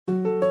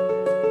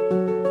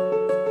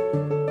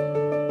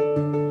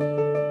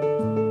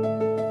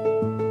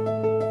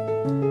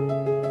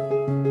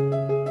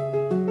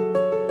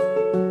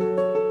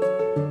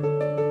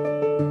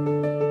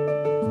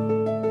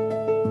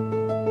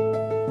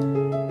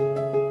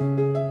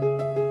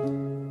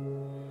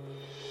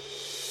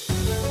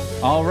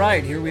All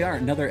right, here we are,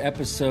 another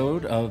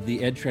episode of the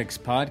EdTrex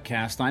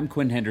podcast. I'm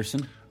Quinn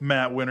Henderson.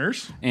 Matt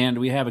Winters. And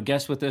we have a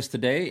guest with us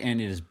today,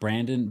 and it is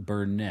Brandon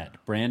Burnett.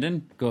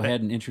 Brandon, go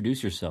ahead and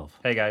introduce yourself.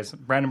 Hey guys,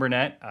 Brandon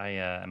Burnett. I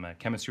am a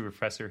chemistry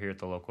professor here at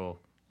the local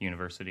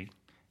university.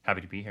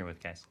 Happy to be here with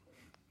you guys.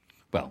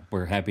 Well,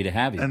 we're happy to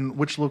have you. And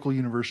which local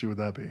university would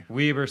that be?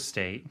 Weber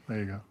State. There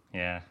you go.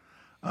 Yeah.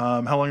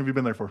 How long have you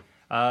been there for?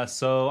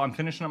 So I'm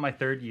finishing up my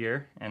third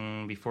year,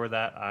 and before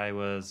that I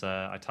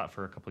taught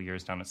for a couple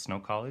years down at Snow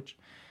College,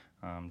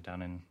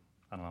 down in,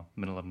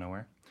 middle of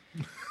nowhere.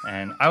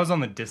 And I was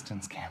on the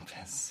distance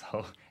campus,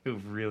 so it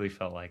really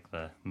felt like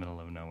the middle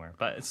of nowhere.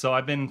 But so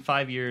I've been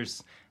 5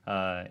 years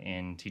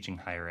in teaching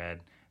higher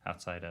ed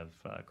outside of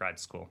grad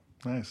school.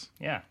 Nice.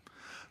 Yeah.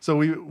 So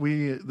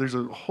we there's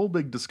a whole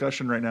big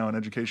discussion right now in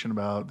education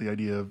about the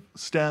idea of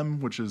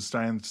STEM, which is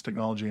science,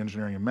 technology,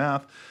 engineering, and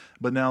math,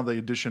 but now the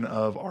addition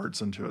of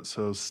arts into it.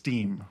 So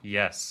STEAM.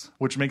 Yes.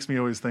 Which makes me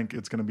always think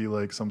it's going to be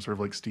like some sort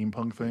of like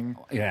steampunk thing.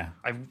 Yeah.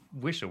 I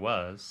wish it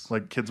was.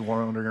 Like kids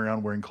wandering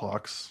around wearing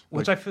clocks.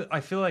 Which I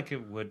feel like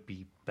it would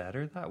be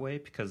better that way,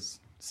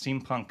 because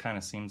steampunk kind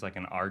of seems like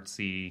an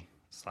artsy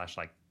 /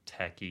 like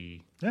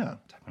techie type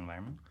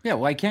environment. Yeah,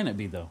 why can't it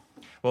be, though?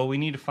 Well, we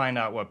need to find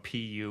out what P,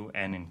 U,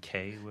 N, and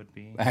K would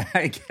be.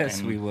 I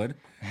guess we would.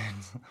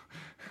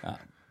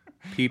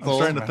 People,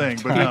 I'm starting to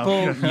think, but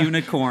people,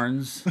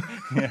 unicorns,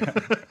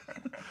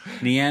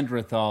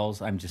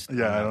 Neanderthals. I'm just I don't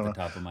know. the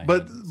top of my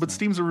but head. But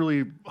STEAM's a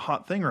really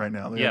hot thing right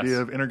now. The Yes.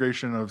 idea of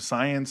integration of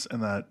science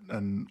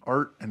and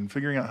art and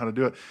figuring out how to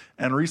do it.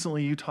 And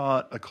recently you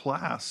taught a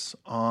class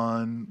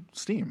on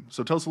STEAM.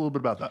 So tell us a little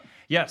bit about that.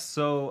 Yes.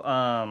 So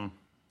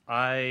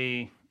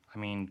I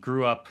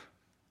grew up,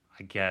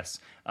 I guess,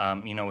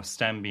 with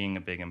STEM being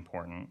a big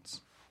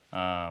importance.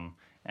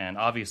 And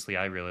obviously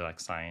I really like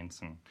science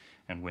and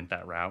went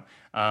that route.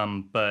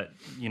 But,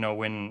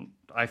 when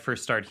I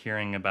first started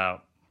hearing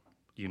about,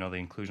 the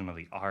inclusion of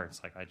the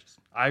arts,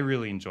 I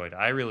really enjoyed it.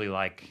 I really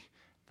like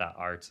that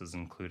arts is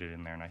included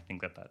in there, and I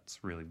think that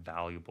that's really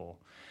valuable.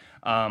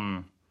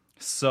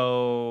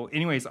 So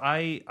anyways,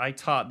 I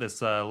taught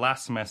this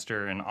last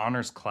semester an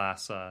honors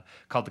class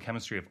called the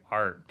Chemistry of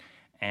Art.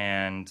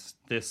 And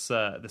this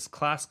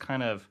class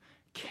kind of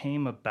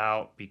came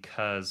about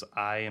because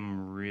I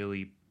am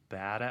really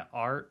bad at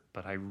art,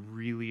 but I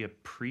really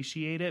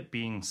appreciate it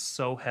being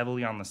so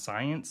heavily on the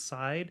science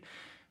side.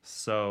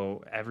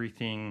 So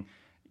everything,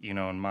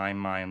 in my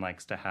mind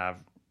likes to have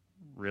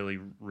really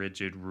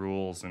rigid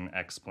rules and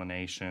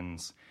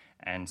explanations.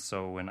 And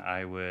so when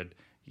I would,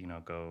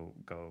 go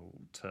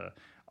to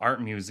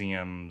art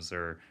museums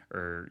or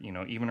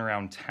even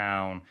around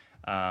town,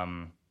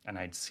 and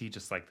I'd see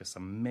just like this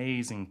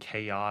amazing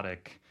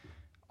chaotic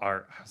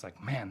art, I was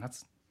like, man,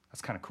 that's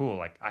kind of cool.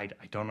 Like, I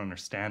don't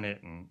understand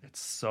it, and it's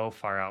so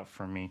far out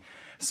from me.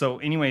 So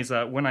anyways,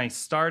 when I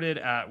started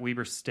at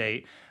Weber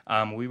State,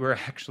 we were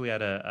actually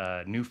at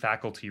a new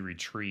faculty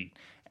retreat,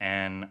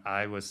 and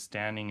I was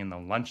standing in the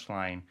lunch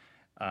line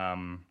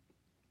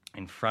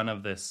in front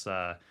of this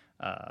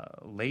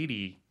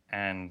lady,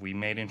 and we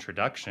made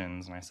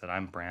introductions, and I said,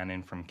 I'm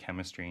Brandon from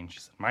chemistry, and she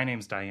said, my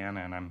name's Diana,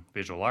 and I'm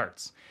visual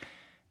arts.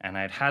 And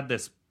I'd had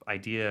this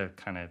idea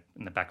kind of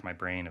in the back of my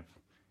brain of,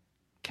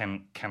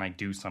 can I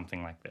do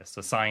something like this,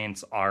 a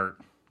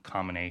science-art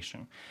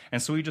combination? And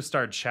so we just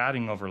started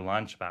chatting over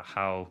lunch about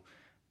how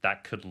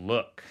that could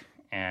look.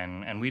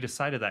 And we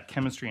decided that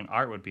chemistry and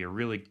art would be a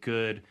really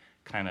good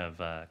kind of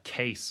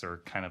case,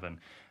 or kind of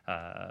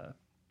a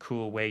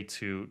cool way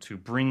to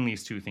bring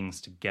these two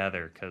things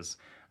together. Because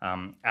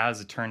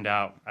as it turned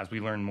out, as we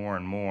learned more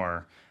and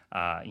more,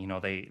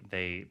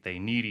 they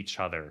need each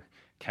other.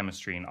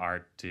 Chemistry and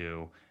art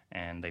do,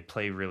 and they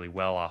play really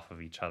well off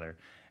of each other.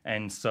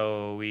 And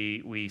so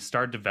we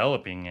started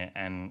developing it,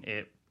 and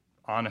it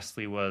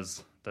honestly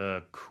was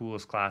the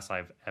coolest class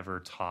I've ever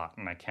taught,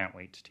 and I can't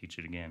wait to teach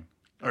it again.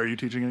 Are you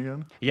teaching it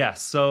again? Yeah,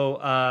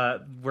 so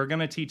we're going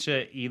to teach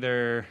it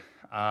either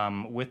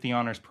with the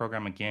honors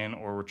program again,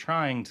 or we're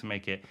trying to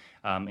make it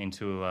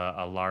into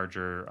a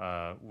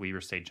larger Weber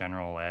State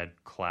General Ed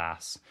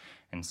class.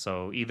 And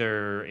so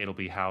either it'll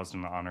be housed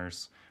in the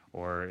honors,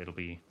 or it'll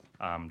be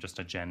just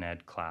a gen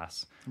ed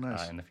class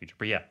in the future.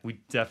 But yeah, we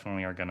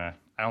definitely are gonna.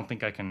 I don't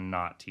think I can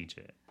not teach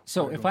it.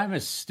 So if I'm a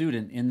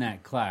student in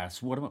that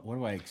class, what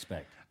do I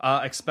expect?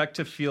 Expect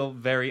to feel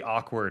very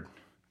awkward,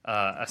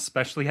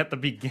 especially at the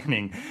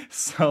beginning.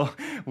 So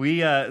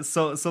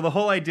so the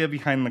whole idea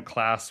behind the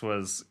class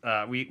was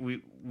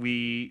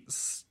we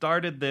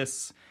started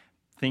this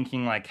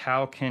thinking like,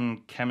 how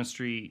can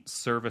chemistry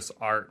service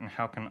art, and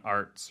how can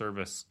art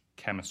service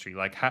chemistry?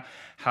 Like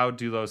how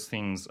do those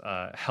things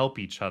help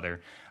each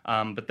other?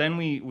 But then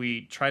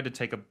we tried to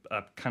take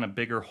a kind of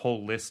bigger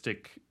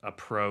holistic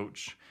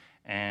approach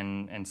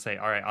and say,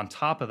 all right, on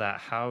top of that,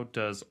 how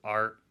does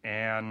art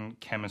and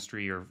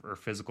chemistry or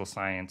physical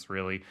science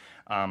really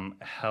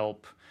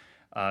help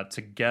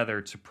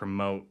together to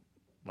promote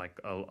like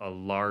a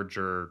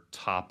larger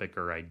topic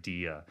or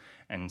idea?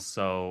 And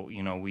so,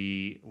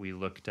 we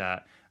looked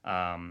at,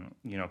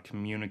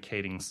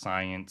 communicating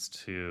science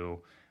to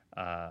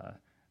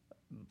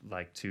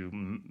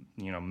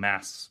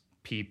mass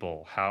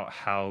people?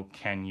 How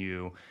can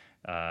you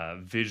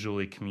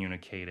visually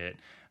communicate it?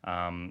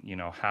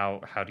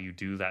 How do you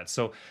do that?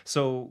 So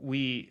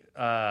we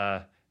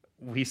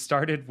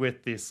started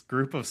with this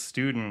group of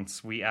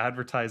students. We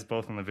advertised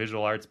both in the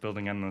visual arts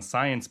building and the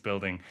science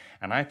building,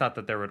 and I thought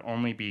that there would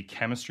only be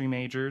chemistry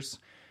majors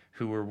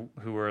who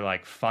were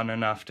like fun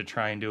enough to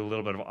try and do a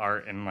little bit of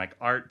art, and like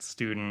art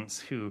students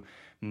who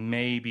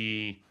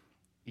maybe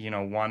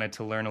wanted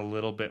to learn a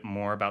little bit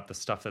more about the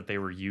stuff that they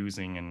were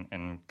using,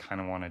 and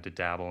kind of wanted to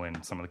dabble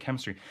in some of the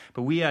chemistry.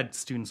 But we had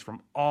students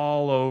from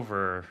all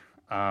over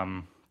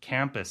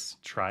campus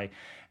try,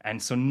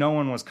 and so no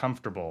one was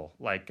comfortable.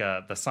 Like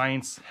the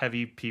science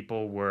heavy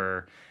people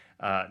were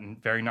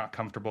very not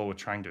comfortable with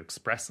trying to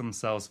express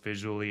themselves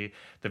visually.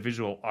 The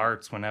visual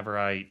arts, whenever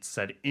I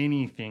said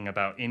anything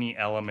about any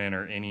element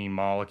or any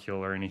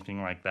molecule or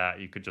anything like that,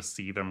 you could just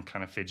see them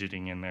kind of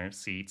fidgeting in their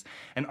seats.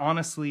 And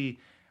honestly,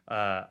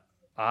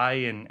 I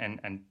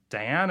and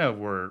Diana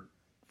were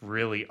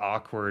really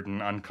awkward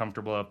and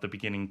uncomfortable at the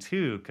beginning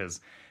too,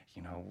 because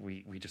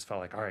we just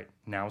felt like, all right,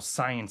 now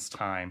science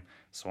time,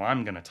 so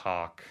I'm gonna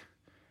talk,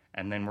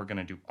 and then we're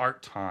gonna do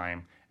art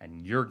time,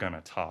 and you're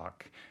gonna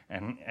talk,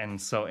 and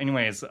so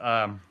anyways,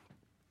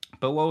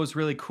 but what was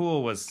really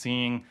cool was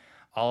seeing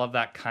all of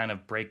that kind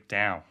of break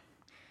down,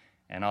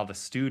 and all the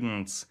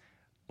students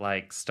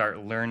like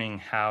start learning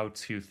how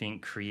to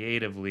think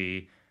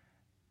creatively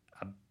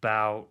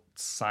about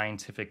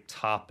scientific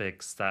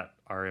topics that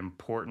are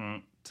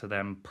important to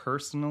them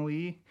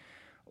personally,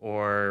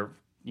 or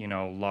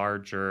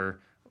larger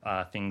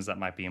things that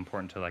might be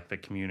important to like the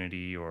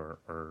community or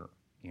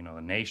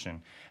the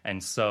nation.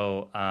 And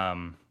so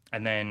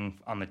and then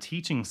on the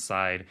teaching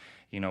side,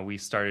 we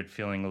started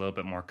feeling a little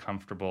bit more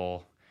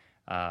comfortable,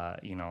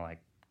 like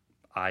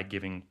I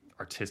giving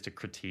artistic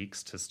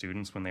critiques to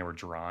students when they were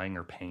drawing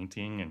or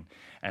painting,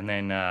 and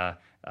then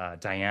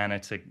Diana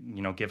to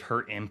give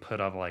her input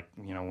of like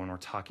when we're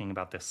talking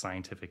about this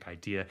scientific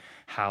idea,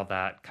 how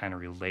that kind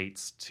of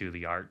relates to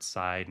the art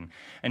side,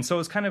 and so it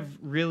was kind of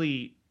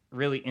really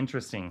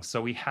interesting.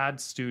 So we had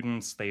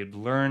students, they'd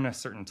learn a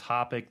certain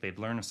topic, they'd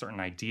learn a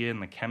certain idea in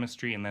the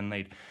chemistry, and then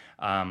they'd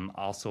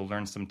also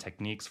learn some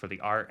techniques for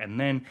the art, and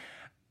then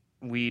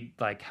we'd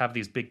like have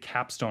these big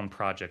capstone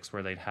projects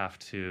where they'd have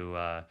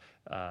to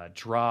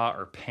draw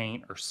or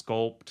paint or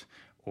sculpt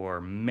or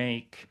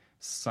make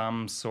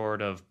some sort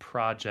of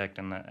project,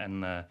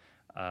 and the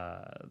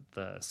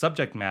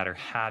subject matter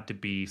had to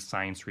be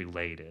science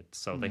related.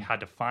 So they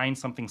had to find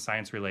something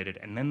science related,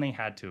 and then they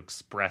had to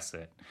express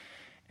it.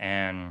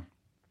 And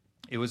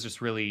it was just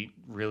really,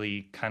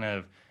 really kind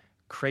of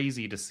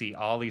crazy to see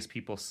all these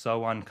people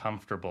so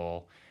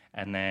uncomfortable,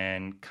 and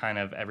then kind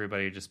of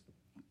everybody just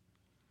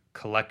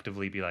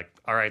collectively be like,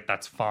 all right,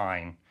 that's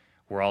fine.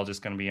 We're all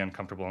just going to be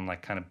uncomfortable and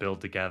like kind of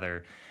build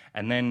together.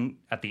 And then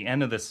at the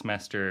end of the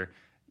semester,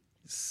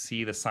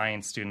 see the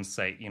science students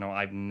say,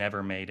 I've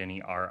never made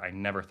any art. I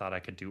never thought I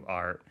could do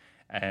art,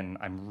 and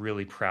I'm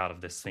really proud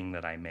of this thing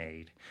that I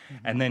made.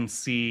 Mm-hmm. And then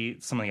see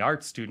some of the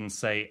art students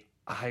say,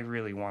 I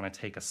really want to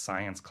take a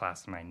science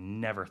class, and I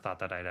never thought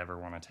that I'd ever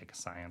want to take a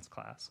science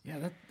class.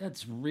 Yeah,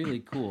 that's really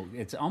cool.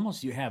 It's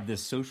almost you have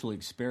this social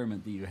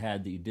experiment that you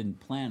had that you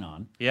didn't plan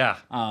on. Yeah.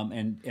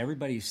 And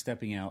everybody's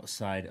stepping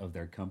outside of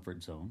their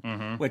comfort zone,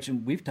 mm-hmm. which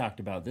we've talked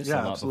about this a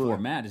lot before,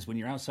 Matt, is when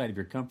you're outside of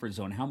your comfort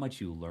zone, how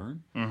much you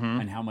learn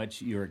mm-hmm. and how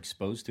much you're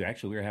exposed to.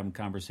 Actually, we were having a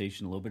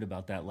conversation a little bit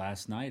about that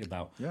last night,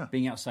 about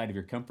being outside of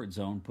your comfort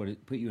zone,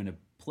 put you in a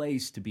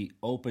place to be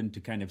open to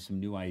kind of some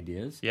new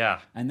ideas. Yeah.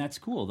 And that's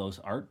cool. Those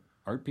art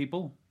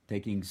people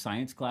taking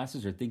science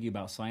classes or thinking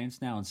about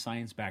science now and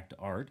science back to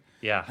art.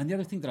 Yeah. And the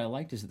other thing that I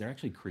liked is that they're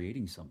actually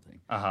creating something.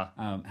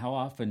 Uh-huh. How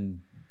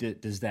often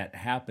does that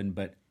happen,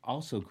 but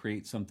also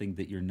create something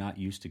that you're not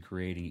used to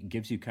creating? It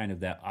gives you kind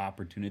of that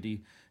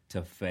opportunity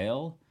to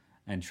fail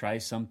and try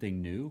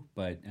something new.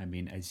 But, I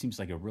mean, it seems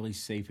like a really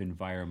safe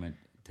environment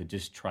to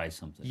just try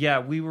something. Yeah,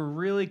 we were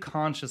really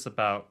conscious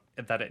about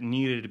that it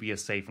needed to be a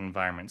safe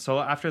environment. So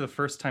after the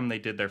first time they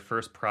did their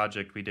first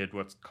project, we did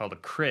what's called a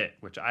crit,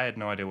 which I had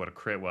no idea what a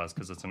crit was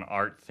because it's an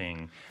art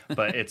thing.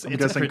 But it's I'm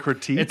guessing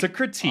critique. It's a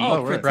critique,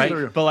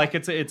 right? But like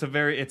it's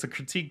a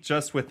critique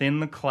just within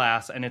the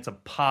class, and it's a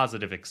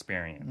positive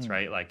experience,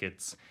 right? Like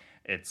it's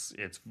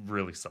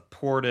really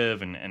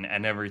supportive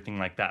and everything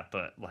like that.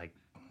 But like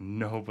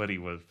nobody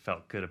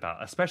felt good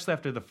about, especially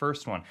after the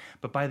first one.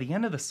 But by the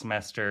end of the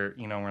semester,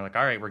 we're like,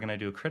 all right, we're going to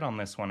do a crit on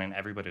this one, and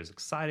everybody was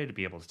excited to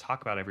be able to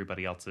talk about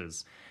everybody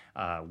else's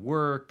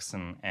works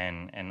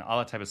and all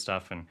that type of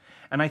stuff.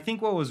 And I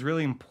think what was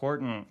really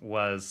important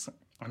was,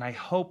 and I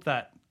hope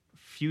that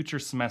future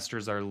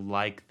semesters are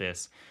like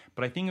this,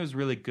 but I think it was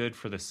really good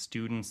for the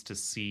students to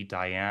see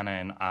Diana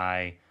and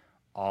I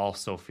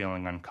also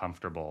feeling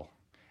uncomfortable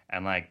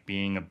and like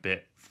being a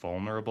bit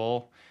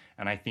vulnerable.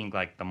 And I think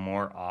like the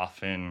more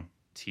often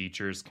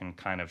teachers can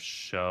kind of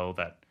show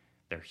that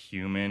they're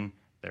human,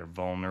 they're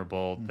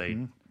vulnerable,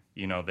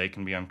 mm-hmm. they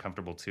can be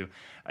uncomfortable too.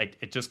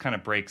 It just kind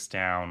of breaks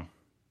down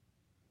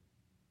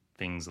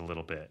things a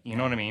little bit. You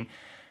know what I mean?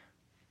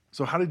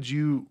 So how did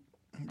you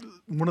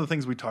one of the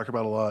things we talk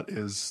about a lot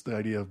is the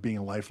idea of being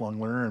a lifelong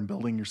learner and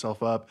building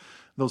yourself up,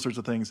 those sorts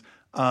of things.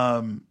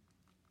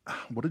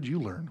 What did you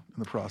learn in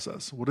the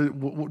process?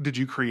 What did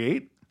you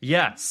create?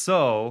 Yeah.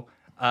 So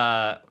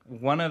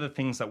one of the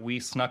things that we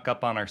snuck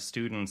up on our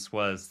students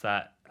was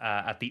that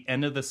at the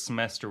end of the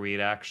semester, we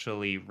had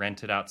actually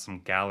rented out some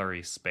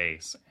gallery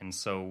space. And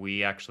so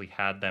we actually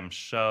had them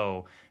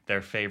show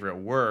their favorite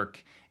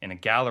work in a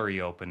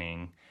gallery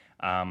opening.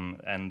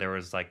 And there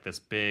was like this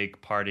big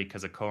party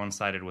because it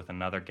coincided with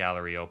another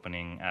gallery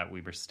opening at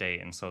Weber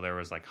State. And so there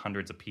was like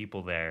hundreds of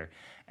people there.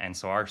 And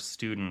so our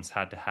students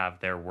had to have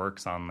their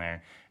works on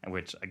there,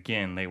 which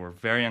again, they were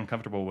very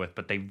uncomfortable with,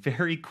 but they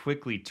very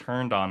quickly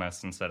turned on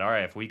us and said, all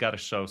right, if we got to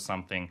show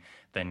something,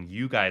 then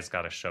you guys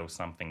got to show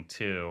something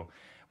too.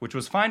 Which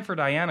was fine for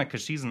Diana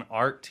because she's an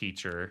art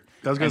teacher.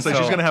 I was going to say,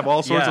 she's going to have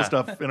all sorts of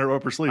stuff in her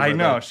upper sleeve. I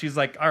know. She's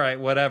like, all right,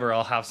 whatever.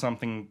 I'll have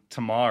something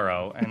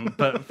tomorrow.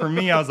 But for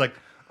me, I was like,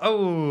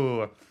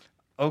 oh,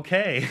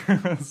 okay.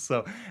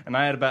 And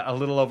I had about a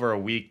little over a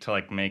week to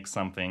like make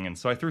something. And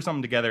so I threw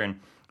something together.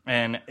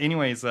 And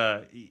anyways,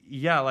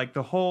 like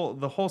the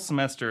whole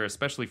semester,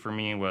 especially for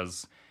me,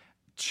 was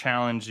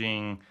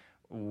challenging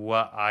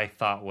what I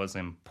thought was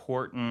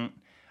important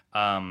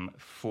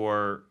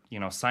for,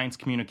 science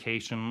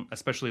communication,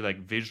 especially like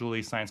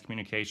visually science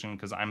communication,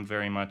 because I'm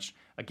very much,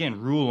 again,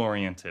 rule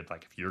oriented.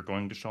 Like if you're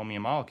going to show me a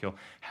molecule,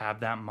 have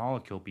that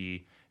molecule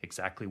be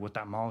exactly what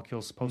that molecule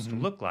is supposed to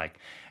look like.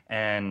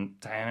 And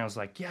Diana was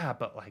like, yeah,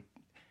 but like,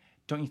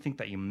 don't you think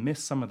that you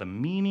miss some of the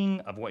meaning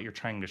of what you're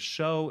trying to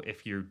show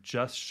if you're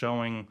just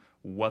showing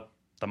what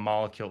the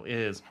molecule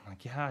is? I'm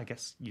like, yeah, I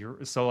guess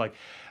you're... So like,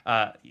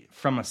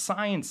 from a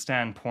science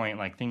standpoint,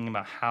 like thinking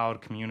about how to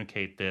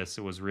communicate this,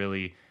 it was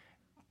really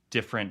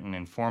different and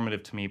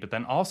informative to me. But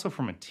then also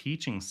from a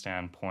teaching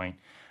standpoint,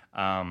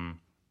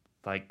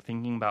 like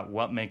thinking about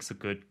what makes a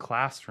good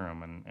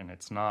classroom. And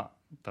it's not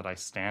that I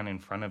stand in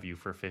front of you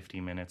for 50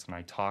 minutes and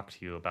I talk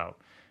to you about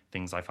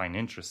things I find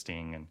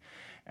interesting.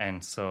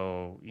 And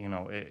so,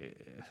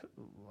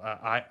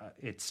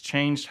 it's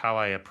changed how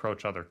I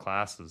approach other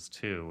classes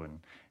too,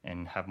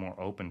 and have more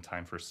open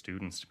time for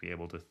students to be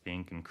able to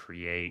think and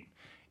create,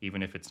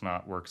 even if it's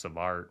not works of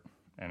art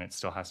and it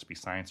still has to be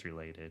science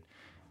related.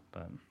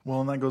 But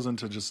and that goes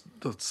into just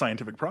the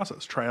scientific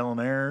process, trial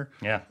and error.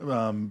 Yeah.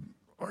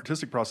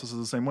 Artistic process is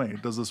the same way.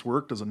 Does this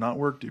work? Does it not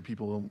work? Do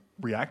people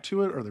react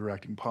to it? Are they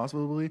reacting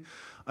positively?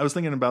 I was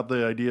thinking about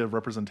the idea of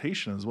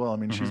representation as well. I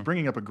mean, she's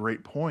bringing up a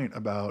great point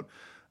about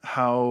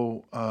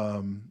how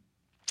a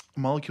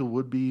molecule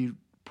would be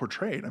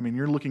portrayed. I mean,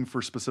 you're looking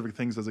for specific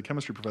things as a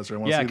chemistry professor. I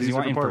want to see these you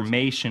want different parts.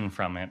 information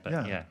from it. But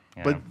yeah.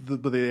 But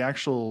the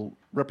actual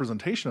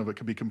representation of it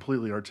could be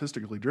completely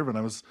artistically driven.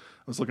 I was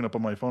looking up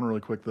on my phone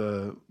really quick.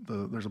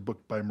 There's a book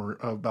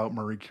about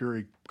Marie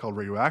Curie called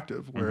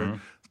Radioactive, where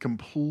it's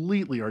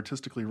completely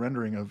artistically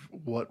rendering of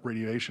what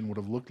radiation would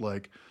have looked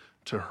like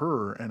to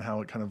her and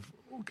how it kind of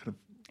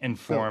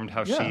informed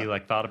how she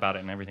like thought about it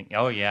and everything.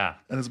 Oh yeah.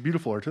 And it's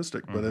beautiful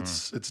artistic, but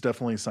it's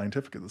definitely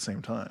scientific at the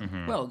same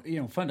time. Well,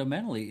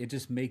 fundamentally it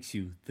just makes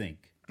you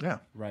think. Yeah.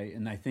 Right.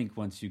 And I think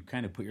once you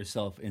kind of put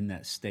yourself in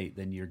that state,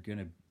 then you're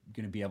gonna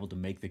be able to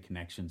make the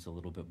connections a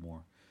little bit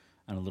more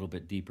and a little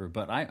bit deeper.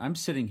 But I'm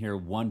sitting here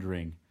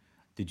wondering,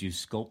 did you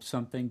sculpt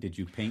something? Did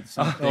you paint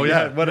something? Oh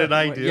yeah, what did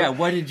I do? Yeah,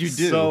 what did you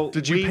do? So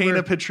did you paint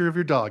a picture of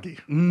your doggy?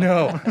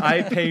 No,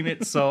 I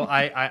painted. So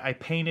I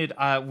painted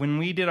when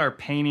we did our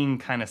painting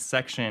kind of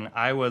section.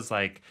 I was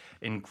like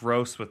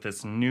engrossed with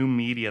this new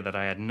media that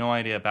I had no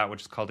idea about,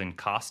 which is called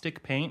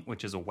encaustic paint,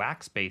 which is a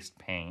wax-based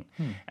paint.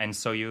 And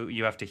so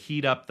you have to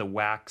heat up the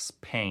wax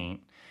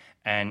paint,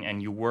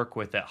 and you work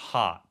with it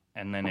hot.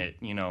 And then it,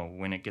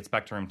 when it gets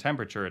back to room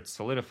temperature, it's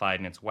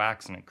solidified and it's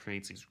wax, and it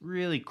creates these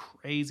really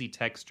crazy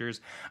textures.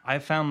 I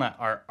found that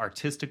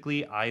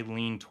artistically, I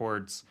lean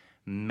towards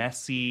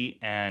messy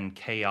and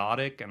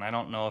chaotic. And I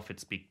don't know if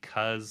it's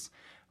because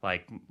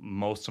like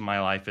most of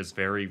my life is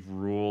very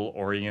rule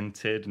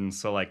oriented. And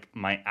so like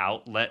my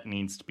outlet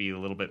needs to be a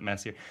little bit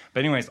messier.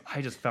 But anyways,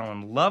 I just fell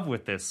in love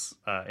with this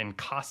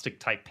encaustic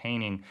type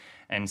painting.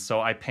 And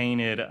so I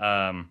painted,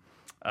 I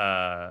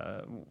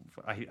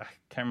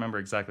can't remember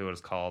exactly what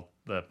it's called,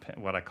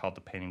 what I called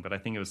the painting, but I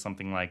think it was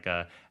something like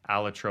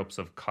allotropes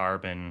of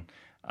carbon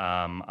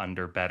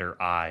under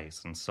better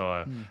eyes. And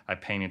so I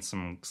painted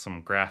some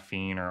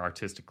graphene, or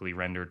artistically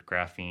rendered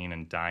graphene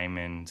and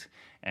diamond,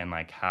 and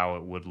like how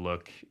it would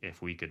look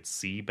if we could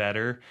see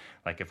better,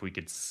 like if we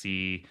could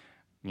see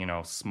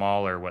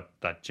smaller, what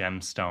that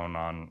gemstone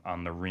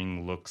on the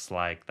ring looks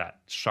like, that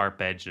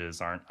sharp edges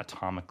aren't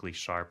atomically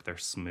sharp, they're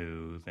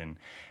smooth.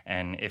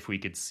 And if we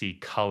could see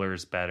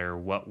colors better,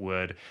 what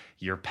would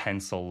your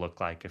pencil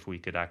look like if we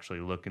could actually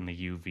look in the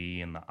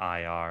UV and the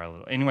IR a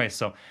little. Anyway,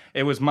 so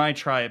it was my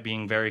try at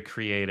being very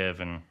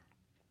creative. And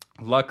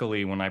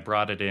luckily, when I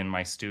brought it in,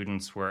 my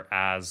students were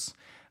as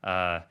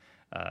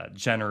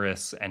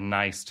generous and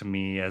nice to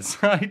me as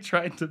I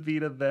tried to be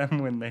to them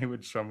when they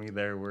would show me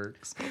their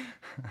works.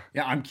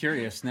 Yeah, I'm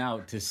curious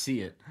now to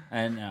see it.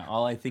 And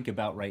all I think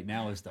about right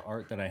now is the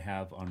art that I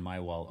have on my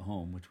wall at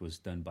home, which was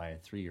done by a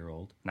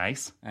 3-year-old.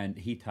 Nice. And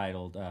he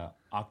titled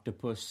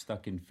Octopus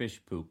Stuck in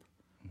Fish Poop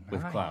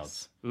with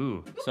Clouds.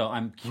 Ooh. So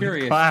I'm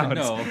curious to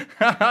know.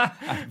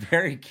 I'm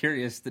very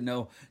curious to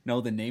know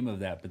the name of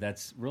that, but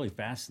that's really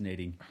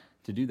fascinating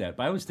to do that.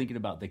 But I was thinking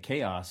about the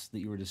chaos that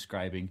you were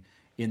describing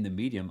in the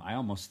medium. I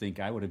almost think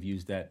I would have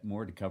used that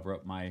more to cover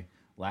up my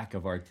lack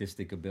of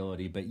artistic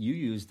ability, but you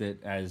used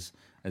it as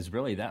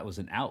really that was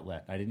an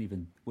outlet. I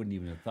wouldn't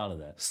even have thought of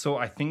that. So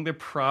I think there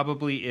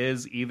probably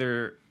is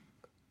either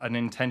an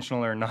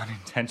intentional or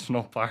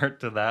non-intentional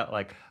part to that.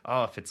 Like,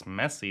 oh, if it's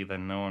messy,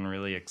 then no one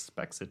really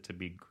expects it to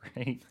be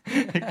great.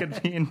 It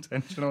could be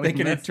intentionally They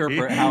can messy.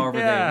 interpret however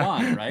they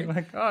want, right?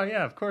 Like, oh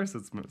yeah, of course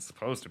it's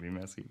supposed to be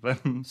messy. But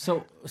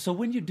So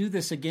when you do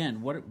this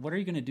again, what are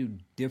you going to do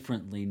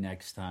differently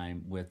next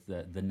time with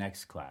the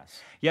next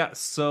class? yeah,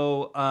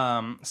 so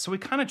we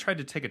kind of tried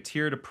to take a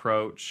tiered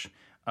approach.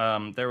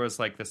 There was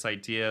like this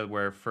idea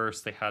where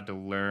first they had to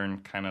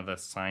learn kind of the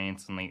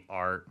science and the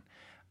art.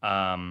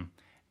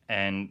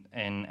 And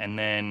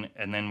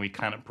then we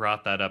kind of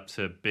brought that up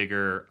to a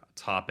bigger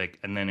topic,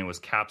 and then it was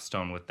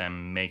capstone with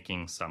them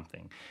making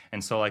something.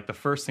 And so like the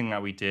first thing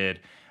that we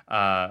did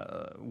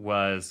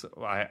was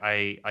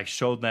I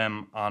showed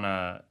them on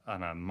a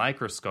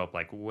microscope,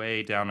 like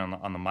way down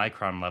on the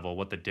micron level,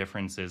 what the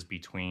difference is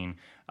between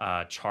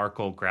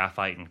charcoal,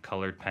 graphite, and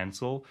colored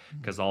pencil,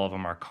 because all of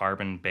them are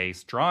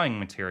carbon-based drawing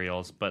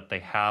materials, but they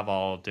have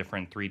all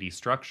different 3D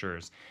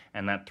structures,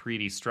 and that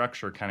 3D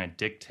structure kind of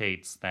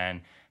dictates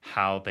then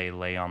how they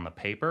lay on the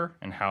paper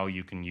and how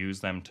you can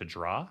use them to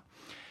draw.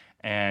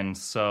 And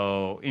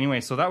so anyway,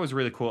 so that was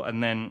really cool.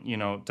 And then,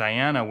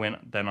 Diana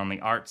went then on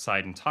the art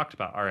side and talked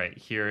about, all right,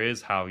 here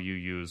is how you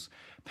use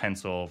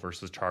pencil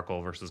versus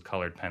charcoal versus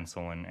colored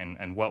pencil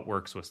and what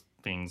works with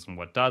things and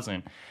what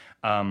doesn't.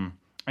 And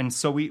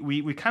so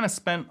we kind of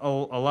spent a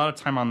lot of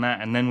time on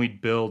that, and then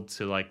we'd build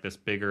to like this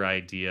bigger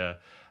idea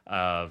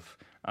of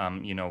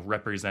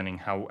representing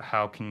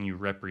how can you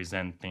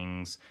represent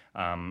things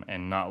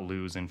and not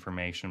lose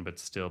information, but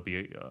still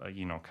be,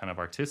 kind of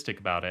artistic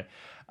about it.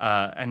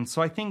 And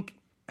so I think,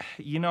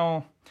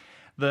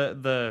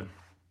 the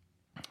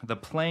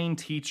plain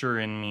teacher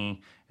in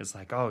me is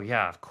like, oh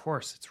yeah, of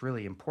course, it's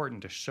really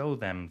important to show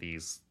them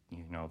these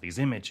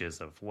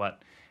images of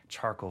what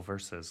charcoal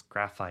versus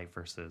graphite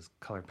versus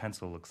colored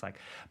pencil looks like.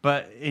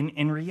 But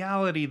in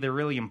reality, the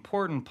really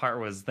important part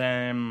was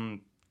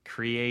them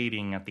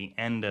creating at the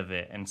end of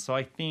it. And so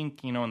I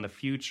think, in the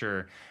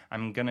future,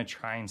 I'm going to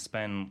try and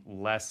spend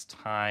less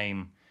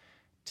time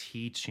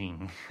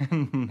teaching,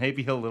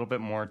 maybe a little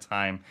bit more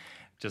time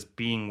just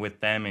being with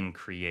them and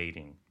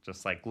creating,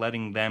 just like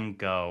letting them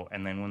go.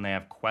 And then when they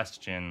have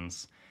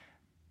questions,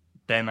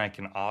 then I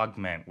can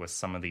augment with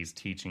some of these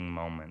teaching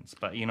moments.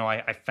 But,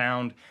 I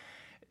found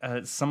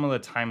some of the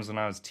times when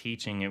I was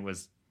teaching, it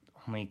was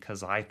only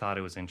because I thought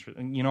it was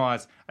interesting. I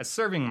was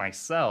serving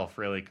myself,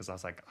 really, because I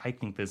was like, I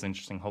think this is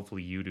interesting.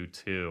 Hopefully you do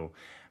too.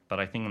 But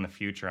I think in the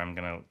future, I'm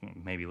going to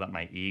maybe let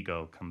my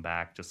ego come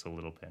back just a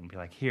little bit and be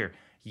like, here,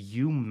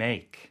 you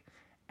make.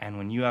 And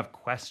when you have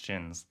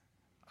questions,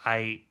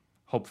 I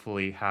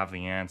hopefully have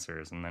the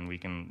answers, and then we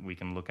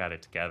can look at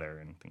it together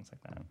and things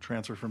like that.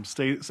 Transfer from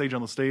stage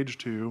on the stage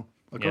to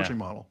a coaching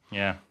model.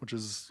 Yeah. Which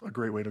is a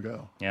great way to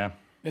go. Yeah.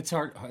 It's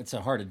hard. It's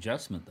a hard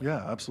adjustment, though.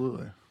 Yeah,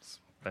 absolutely.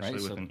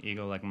 Especially with an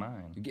ego like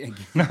mine.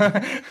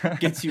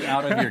 Gets you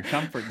out of your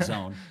comfort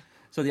zone.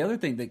 So the other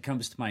thing that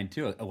comes to mind,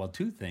 too,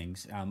 two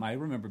things. I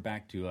remember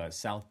back to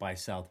South by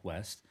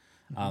Southwest.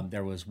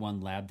 There was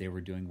one lab they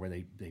were doing where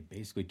they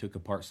basically took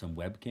apart some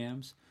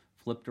webcams,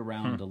 flipped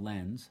around the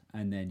lens,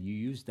 and then you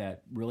used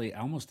that really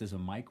almost as a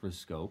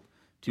microscope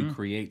to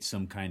create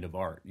some kind of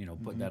art.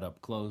 Put that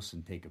up close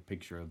and take a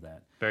picture of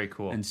that. Very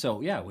cool. And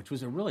so, which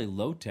was a really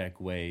low-tech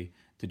way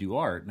to do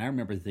art. And I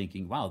remember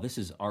thinking, wow, this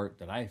is art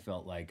that I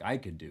felt like I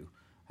could do.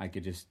 I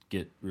could just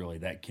get really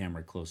that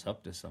camera close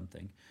up to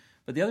something.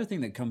 But the other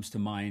thing that comes to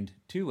mind,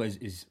 too,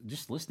 is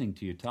just listening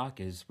to you talk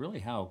is really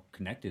how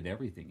connected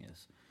everything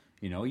is.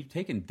 You've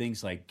taken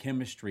things like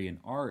chemistry and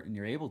art, and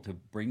you're able to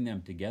bring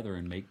them together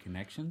and make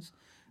connections.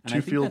 And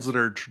Two fields that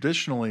are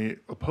traditionally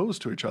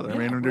opposed to each other. Yeah, I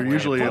mean, they're right.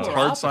 usually it's Polar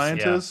hard opposites.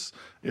 scientists,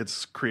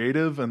 it's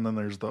creative, and then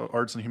there's the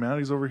arts and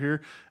humanities over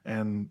here,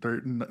 and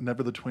they're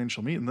never the twain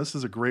shall meet. And this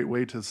is a great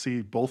way to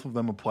see both of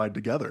them applied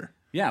together.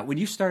 Yeah, when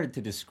you started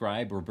to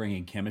describe we're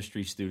bringing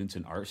chemistry students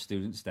and art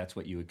students, that's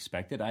what you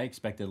expected. I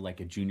expected like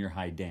a junior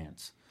high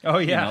dance. Oh,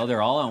 yeah.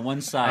 They're all on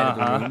one side of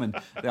the room,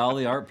 and all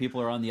the art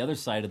people are on the other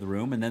side of the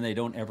room, and then they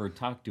don't ever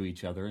talk to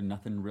each other, and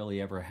nothing really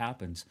ever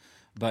happens.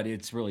 But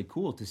it's really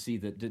cool to see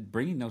that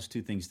bringing those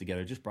two things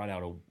together just brought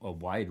out a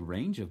wide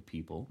range of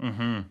people,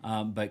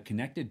 but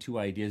connected to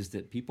ideas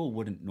that people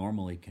wouldn't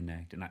normally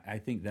connect. And I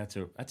think that's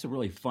a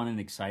really fun and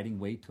exciting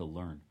way to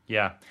learn.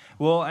 Yeah.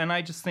 Well, and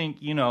I just think,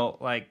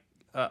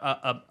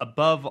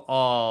 above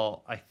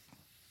all,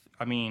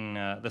 I mean,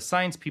 the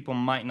science people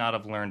might not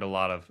have learned a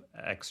lot of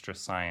extra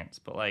science,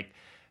 but like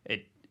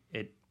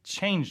it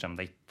changed them.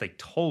 They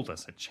told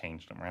us it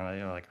changed them, right?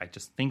 They're like, I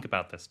just think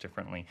about this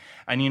differently.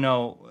 And, you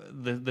know,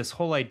 this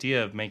whole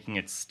idea of making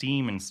it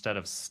STEAM instead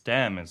of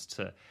STEM is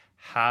to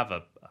have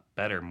a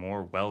better,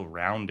 more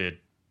well-rounded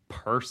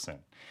person.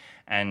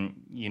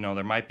 And, you know,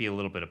 there might be a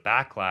little bit of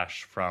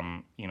backlash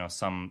from, you know,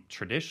 some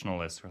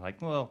traditionalists who are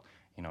like, well,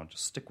 you know,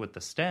 just stick with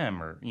the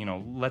STEM, or, you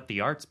know, let the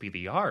arts be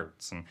the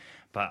arts.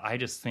 But I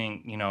just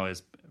think, you know,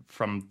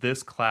 from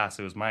this class,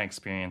 it was my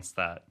experience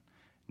that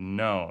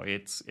no,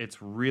 it's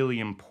really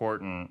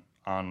important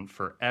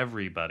for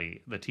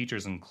everybody, the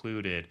teachers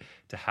included,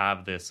 to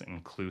have this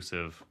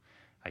inclusive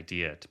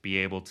idea, to be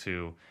able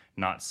to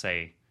not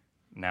say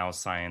now is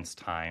science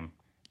time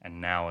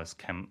and now is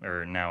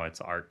now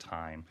it's art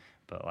time,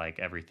 but like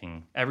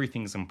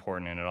everything's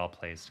important and it all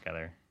plays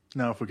together.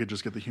 Now, if we could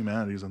just get the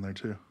humanities in there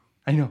too.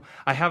 I know.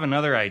 I have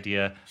another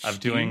idea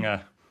of doing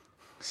a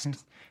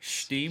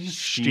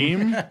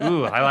Steam.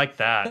 Ooh, I like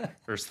that.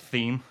 There's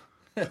theme.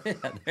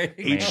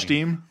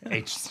 H-Steam?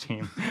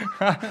 H-Steam.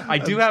 I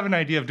do have an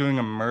idea of doing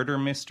a murder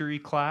mystery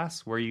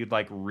class where you'd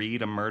like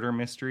read a murder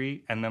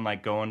mystery and then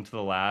like go into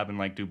the lab and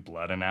like do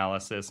blood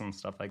analysis and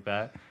stuff like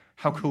that.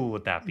 How cool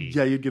would that be?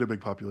 Yeah, you'd get a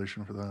big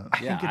population for that. I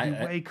think it'd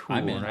be way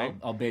cool, right?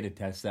 I'll beta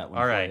test that one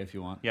All for right. you if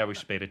you want. Yeah, we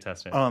should beta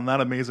test it. On that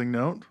amazing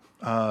note,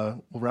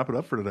 we'll wrap it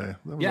up for today.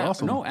 That was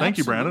awesome. No, Thank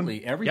you,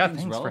 Brandon.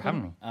 Everything's thanks for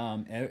relevant.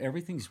 having me.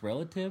 Everything's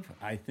relative.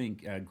 I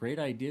think great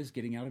ideas,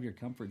 getting out of your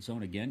comfort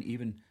zone again,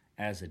 even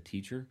as a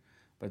teacher,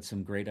 but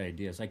some great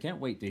ideas. I can't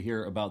wait to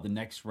hear about the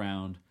next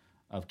round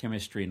of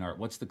chemistry and art.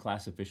 What's the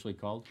class officially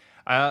called?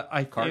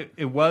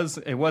 It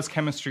was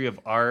chemistry of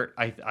art.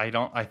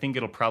 I think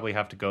it'll probably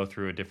have to go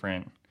through a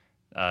different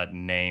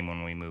name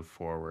when we move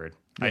forward.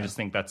 Yeah. I just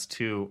think that's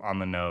too on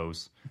the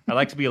nose. I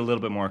like to be a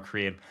little bit more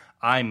creative.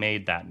 I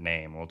made that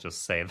name, we'll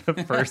just say,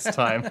 the first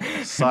time.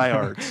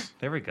 Sci-Arts.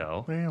 There we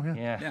go.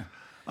 Yeah.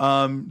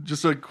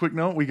 Just a quick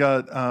note,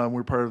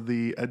 we're part of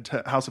the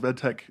House of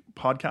EdTech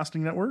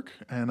podcasting network,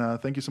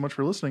 and thank you so much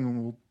for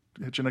listening. We'll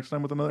hit you next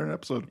time with another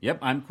episode. Yep,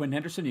 I'm Quinn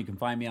Henderson. You can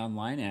find me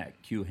online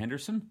at Q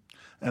Henderson.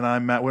 And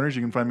I'm Matt Winters.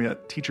 You can find me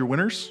at Teacher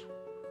Winners.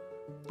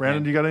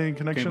 Brandon, do you got any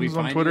connections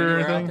on Twitter or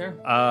anything?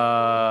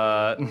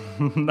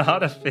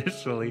 Not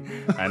officially.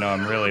 I know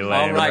I'm really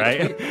lame, All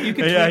right. You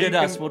can tweet at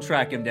us. We'll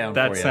track him down for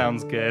you. That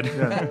sounds good.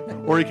 Yeah.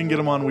 Or you can get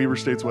him on Weaver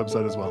State's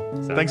website as well.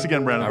 Thanks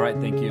again, Brandon. All right,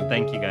 thank you.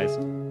 Thank you, guys.